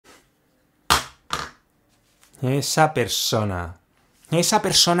Esa persona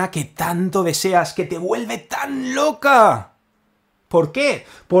que tanto deseas, que te vuelve tan loca. ¿Por qué?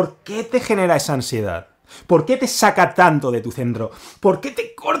 ¿Por qué te genera esa ansiedad? ¿Por qué te saca tanto de tu centro? ¿Por qué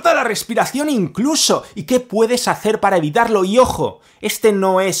te corta la respiración incluso? ¿Y qué puedes hacer para evitarlo? Y ojo, este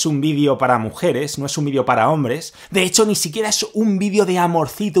no es un vídeo para mujeres, no es un vídeo para hombres. De hecho, ni siquiera es un vídeo de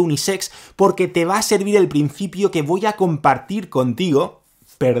amorcito unisex, porque te va a servir el principio que voy a compartir contigo.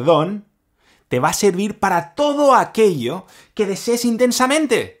 Perdón. Te va a servir para todo aquello que desees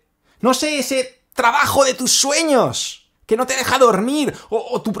intensamente. No sé, ese trabajo de tus sueños que no te deja dormir,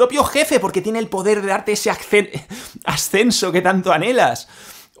 o tu propio jefe porque tiene el poder de darte ese ascenso que tanto anhelas,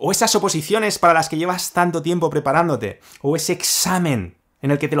 o esas oposiciones para las que llevas tanto tiempo preparándote, o ese examen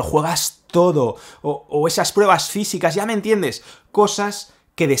en el que te lo juegas todo, o esas pruebas físicas, ya me entiendes, cosas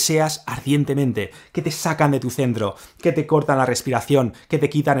que deseas ardientemente, que te sacan de tu centro, que te cortan la respiración, que te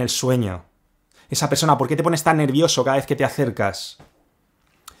quitan el sueño. Esa persona, ¿por qué te pones tan nervioso cada vez que te acercas?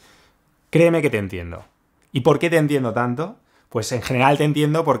 Créeme que te entiendo. ¿Y por qué te entiendo tanto? Pues en general te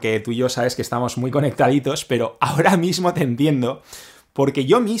entiendo porque tú y yo sabes que estamos muy conectaditos, pero ahora mismo te entiendo porque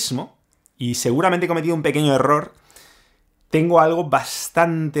yo mismo, y seguramente he cometido un pequeño error, tengo algo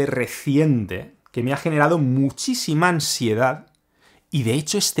bastante reciente que me ha generado muchísima ansiedad, y de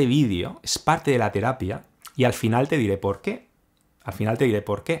hecho este vídeo es parte de la terapia y al final te diré por qué.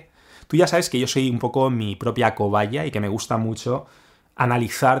 Tú ya sabes que yo soy un poco mi propia cobaya y que me gusta mucho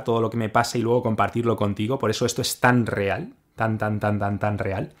analizar todo lo que me pasa y luego compartirlo contigo, por eso esto es tan real, tan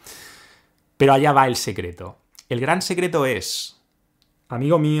real. Pero allá va el secreto. El gran secreto es,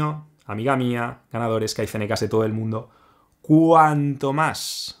 amigo mío, amiga mía, ganadores, caifenecas de todo el mundo, cuanto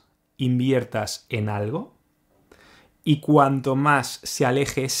más inviertas en algo y cuanto más se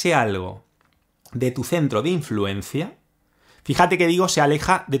aleje ese algo de tu centro de influencia, fíjate que digo se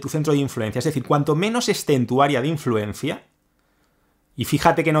aleja de tu centro de influencia, es decir, cuanto menos esté en tu área de influencia. Y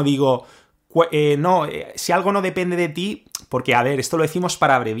fíjate que no digo, si algo no depende de ti, porque, a ver, esto lo decimos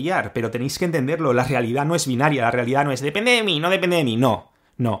para abreviar, pero tenéis que entenderlo, la realidad no es binaria, la realidad no es depende de mí, no depende de mí,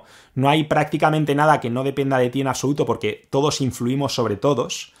 no hay prácticamente nada que no dependa de ti en absoluto, porque todos influimos sobre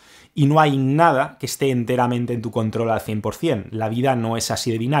todos, y no hay nada que esté enteramente en tu control al 100%. La vida no es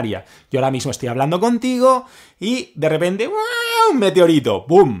así de binaria. Yo ahora mismo estoy hablando contigo y de repente, un meteorito,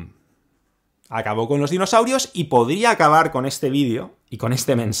 ¡boom! Acabó con los dinosaurios y podría acabar con este vídeo y con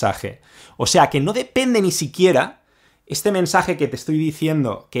este mensaje. O sea que no depende ni siquiera este mensaje que te estoy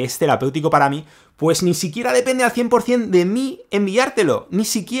diciendo que es terapéutico para mí, pues ni siquiera depende al 100% de mí enviártelo. Ni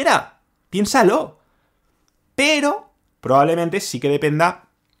siquiera. Piénsalo. Pero probablemente sí que dependa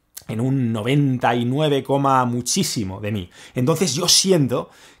en un 99, muchísimo de mí. Entonces yo siento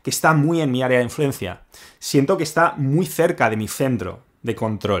que está muy en mi área de influencia. Siento que está muy cerca de mi centro de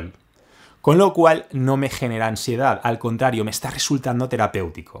control. Con lo cual no me genera ansiedad, al contrario, me está resultando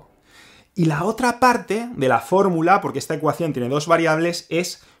terapéutico. Y la otra parte de la fórmula, porque esta ecuación tiene dos variables,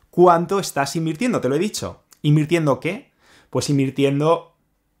 es cuánto estás invirtiendo, te lo he dicho. ¿Invirtiendo qué? Pues invirtiendo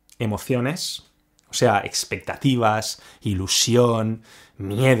emociones, o sea, expectativas, ilusión,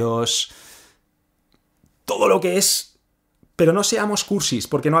 miedos, todo lo que es. Pero no seamos cursis,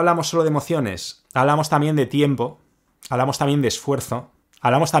 porque no hablamos solo de emociones, hablamos también de tiempo, hablamos también de esfuerzo,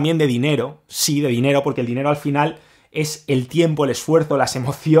 hablamos también de dinero, sí, de dinero, porque el dinero al final es el tiempo, el esfuerzo, las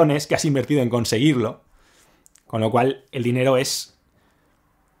emociones que has invertido en conseguirlo. Con lo cual, el dinero es,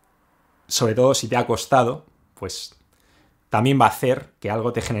 sobre todo si te ha costado, pues también va a hacer que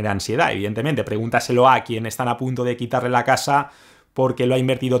algo te genere ansiedad, evidentemente. Pregúntaselo a quien están a punto de quitarle la casa porque lo ha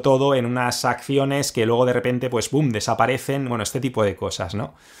invertido todo en unas acciones que luego de repente, pues, boom, desaparecen. Bueno, este tipo de cosas,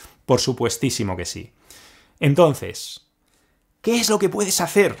 ¿no? Por supuestísimo que sí. Entonces, ¿qué es lo que puedes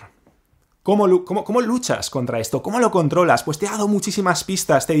hacer? ¿Cómo luchas contra esto? ¿Cómo lo controlas? Pues te he dado muchísimas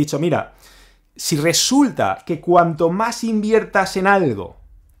pistas. Te he dicho, mira, si resulta que cuanto más inviertas en algo,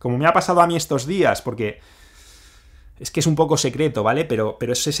 como me ha pasado a mí estos días, porque es que es un poco secreto, ¿vale? Pero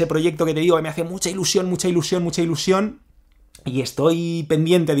es ese proyecto que te digo que me hace mucha ilusión, y estoy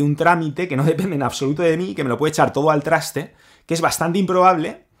pendiente de un trámite que no depende en absoluto de mí, que me lo puede echar todo al traste, que es bastante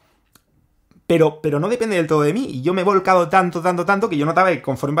improbable, pero no depende del todo de mí. Y yo me he volcado tanto, que yo notaba que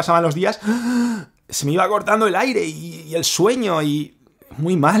conforme pasaban los días, se me iba cortando el aire y el sueño y...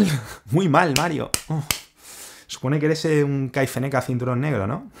 Muy mal, Mario. Supone que eres un caifeneca cinturón negro,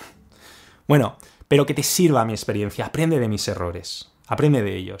 ¿no? Bueno, pero que te sirva mi experiencia. Aprende de mis errores. Aprende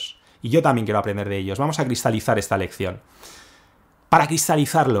de ellos. Y yo también quiero aprender de ellos. Vamos a cristalizar esta lección. Para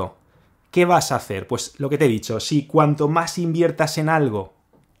cristalizarlo, ¿qué vas a hacer? Pues lo que te he dicho. Si cuanto más inviertas en algo,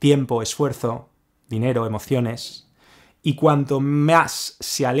 tiempo, esfuerzo, dinero, emociones, y cuanto más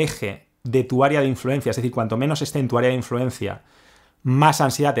se aleje de tu área de influencia, es decir, cuanto menos esté en tu área de influencia, más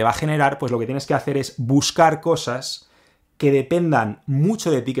ansiedad te va a generar, pues lo que tienes que hacer es buscar cosas que dependan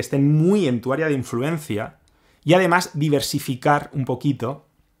mucho de ti, que estén muy en tu área de influencia, y además diversificar un poquito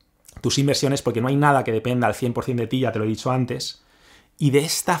tus inversiones, porque no hay nada que dependa al 100% de ti, ya te lo he dicho antes, y de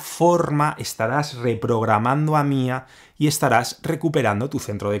esta forma estarás reprogramando a Mía y estarás recuperando tu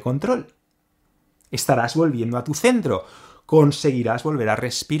centro de control. Estarás volviendo a tu centro. Conseguirás volver a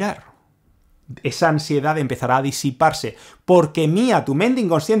respirar. Esa ansiedad empezará a disiparse, porque Mía, tu mente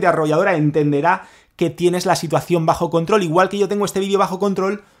inconsciente arrolladora, entenderá que tienes la situación bajo control, igual que yo tengo este vídeo bajo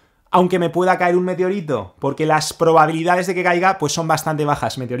control, aunque me pueda caer un meteorito, porque las probabilidades de que caiga pues son bastante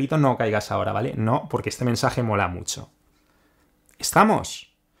bajas. Meteorito, no caigas ahora, ¿vale? No, porque este mensaje mola mucho.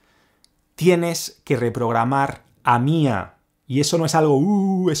 ¿Estamos? Tienes que reprogramar a Mía. Y eso no es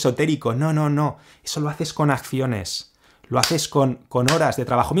algo esotérico. No, no, no. Eso lo haces con acciones. Lo haces con horas de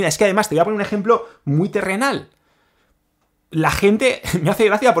trabajo. Mira, es que además te voy a poner un ejemplo muy terrenal. La gente me hace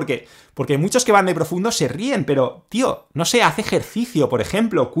gracia porque muchos que van de profundo se ríen, pero, tío, no sé, haz ejercicio, por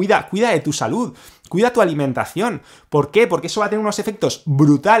ejemplo, cuida de tu salud, cuida tu alimentación. ¿Por qué? Porque eso va a tener unos efectos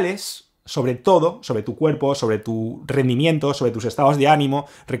brutales sobre todo, sobre tu cuerpo, sobre tu rendimiento, sobre tus estados de ánimo.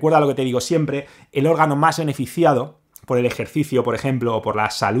 Recuerda lo que te digo siempre, el órgano más beneficiado por el ejercicio, por ejemplo, o por la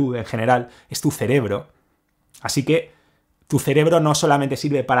salud en general, es tu cerebro. Así que tu cerebro no solamente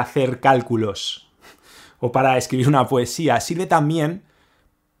sirve para hacer cálculos o para escribir una poesía, sirve también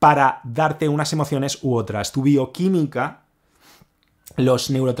para darte unas emociones u otras. Tu bioquímica, los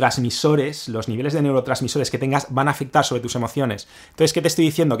neurotransmisores, los niveles de neurotransmisores que tengas van a afectar sobre tus emociones. Entonces, ¿qué te estoy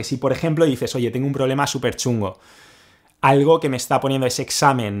diciendo? Que si, por ejemplo, dices, oye, tengo un problema súper chungo, algo que me está poniendo ese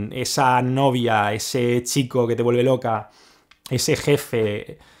examen, esa novia, ese chico que te vuelve loca, ese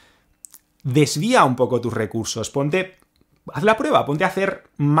jefe, desvía un poco tus recursos, haz la prueba, ponte a hacer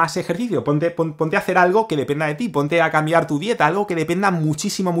más ejercicio, ponte a hacer algo que dependa de ti, ponte a cambiar tu dieta, algo que dependa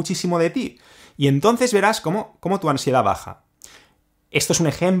muchísimo, muchísimo de ti. Y entonces verás cómo tu ansiedad baja. Esto es un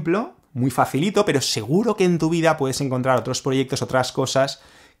ejemplo muy facilito, pero seguro que en tu vida puedes encontrar otros proyectos, otras cosas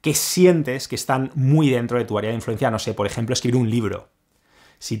que sientes que están muy dentro de tu área de influencia. No sé, por ejemplo, escribir un libro.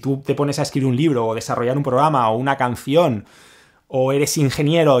 Si tú te pones a escribir un libro o desarrollar un programa o una canción, o eres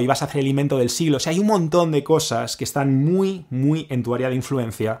ingeniero y vas a hacer el invento del siglo, o sea, hay un montón de cosas que están muy, muy en tu área de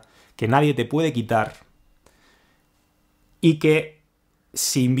influencia, que nadie te puede quitar, y que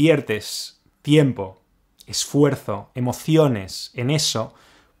si inviertes tiempo, esfuerzo, emociones en eso,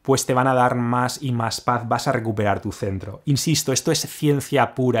 pues te van a dar más y más paz, vas a recuperar tu centro. Insisto, esto es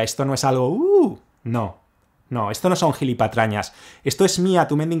ciencia pura, esto no es algo... No, esto no son gilipatrañas. Esto es Mía,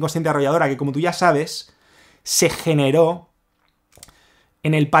 tu mente inconsciente arrolladora, que como tú ya sabes, se generó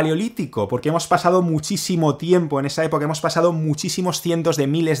en el Paleolítico, porque hemos pasado muchísimo tiempo en esa época, hemos pasado muchísimos cientos de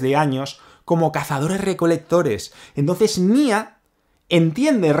miles de años como cazadores-recolectores. Entonces Mía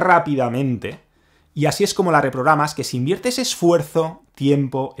entiende rápidamente, y así es como la reprogramas, que si inviertes esfuerzo,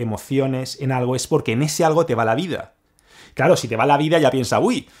 tiempo, emociones en algo, es porque en ese algo te va la vida. Claro, si te va la vida ya piensa,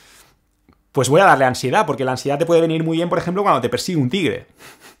 uy, pues voy a darle ansiedad, porque la ansiedad te puede venir muy bien, por ejemplo, cuando te persigue un tigre.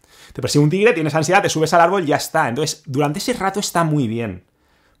 Te persigue un tigre, tienes ansiedad, te subes al árbol, ya está. Entonces, durante ese rato está muy bien,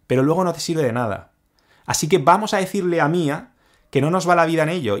 pero luego no te sirve de nada. Así que vamos a decirle a Mía que no nos va la vida en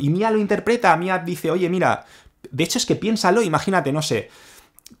ello. Y Mía lo interpreta, Mía dice, oye, mira, de hecho es que piénsalo, imagínate, no sé,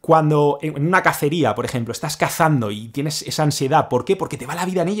 cuando en una cacería, por ejemplo, estás cazando y tienes esa ansiedad, ¿por qué? Porque te va la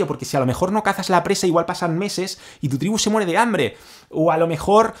vida en ello, porque si a lo mejor no cazas la presa, igual pasan meses y tu tribu se muere de hambre, o a lo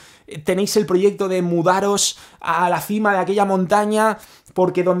mejor tenéis el proyecto de mudaros a la cima de aquella montaña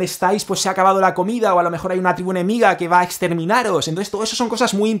porque donde estáis pues se ha acabado la comida, o a lo mejor hay una tribu enemiga que va a exterminaros. Entonces todo eso son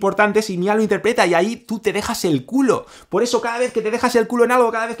cosas muy importantes y Mía lo interpreta, y ahí tú te dejas el culo. Por eso cada vez que te dejas el culo en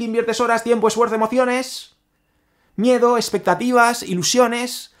algo, cada vez que inviertes horas, tiempo, esfuerzo, emociones, miedo, expectativas,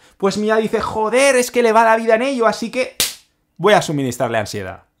 ilusiones, pues Mía dice, joder, es que le va la vida en ello, así que voy a suministrarle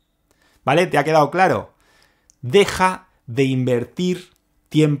ansiedad. ¿Vale? ¿Te ha quedado claro? Deja de invertir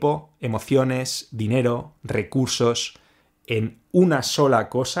tiempo, emociones, dinero, recursos en una sola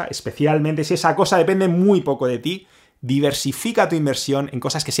cosa, especialmente si esa cosa depende muy poco de ti. Diversifica tu inversión en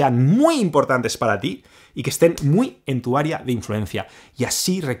cosas que sean muy importantes para ti y que estén muy en tu área de influencia. Y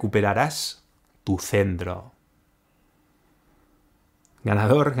así recuperarás tu centro.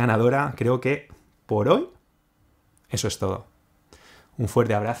 Ganador, ganadora, creo que por hoy eso es todo. Un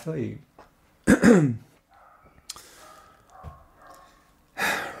fuerte abrazo y...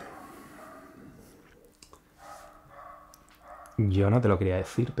 Yo no te lo quería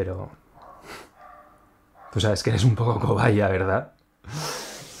decir, pero... Tú sabes que eres un poco cobaya, ¿verdad?